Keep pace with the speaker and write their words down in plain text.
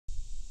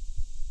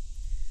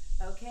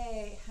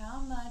Okay, how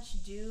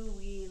much do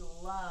we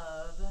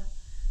love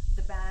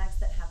the bags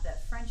that have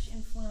that French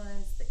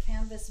influence, the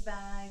canvas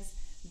bags?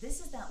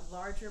 This is that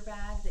larger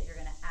bag that you're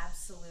gonna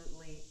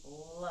absolutely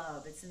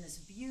love. It's in this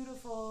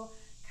beautiful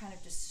kind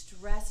of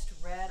distressed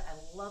red.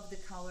 I love the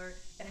color.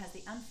 It has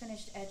the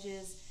unfinished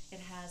edges. It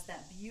has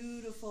that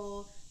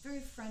beautiful,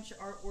 very French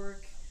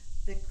artwork,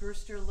 the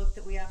Gerster look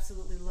that we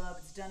absolutely love.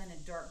 It's done in a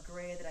dark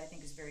gray that I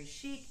think is very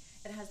chic.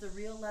 It has the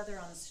real leather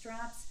on the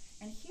straps.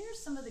 And here's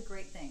some of the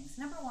great things.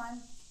 Number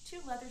one, 2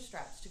 leather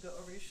straps to go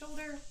over your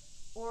shoulder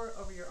or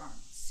over your arm.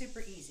 Super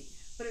easy.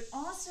 But it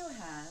also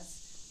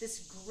has this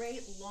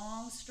great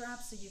long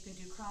strap so you can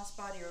do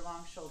crossbody or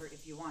long shoulder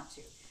if you want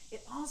to.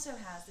 It also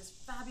has this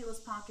fabulous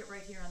pocket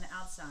right here on the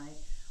outside.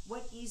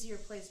 What easier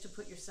place to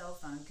put your cell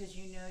phone, because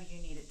you know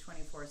you need it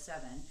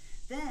 24/7.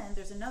 Then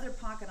there's another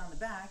pocket on the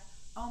back.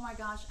 Oh my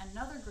gosh,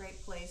 another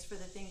great place for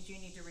the things you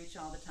need to reach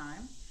all the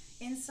time.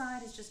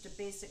 Inside is just a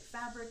basic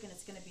fabric, and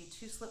it's going to be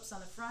 2 slips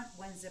on the front,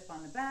 1 zip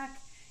on the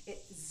back.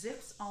 It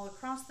zips all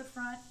across the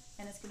front,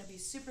 and it's going to be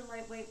super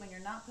lightweight when you're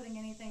not putting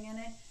anything in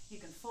it. You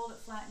can fold it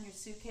flat in your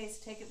suitcase,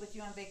 take it with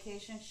you on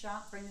vacation,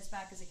 shop, bring this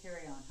back as a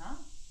carry-on, huh?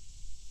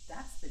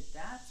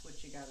 That's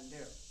what you got to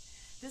do.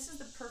 This is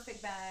the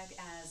perfect bag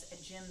as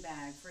a gym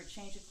bag for a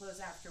change of clothes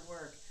after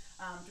work,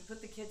 to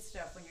put the kids'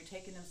 stuff when you're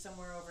taking them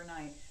somewhere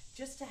overnight.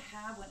 Just to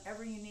have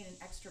whenever you need an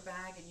extra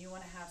bag and you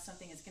want to have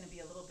something that's going to be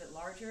a little bit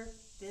larger,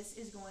 this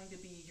is going to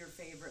be your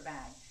favorite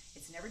bag.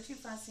 It's never too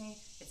fussy,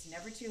 it's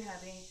never too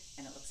heavy,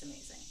 and it looks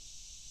amazing.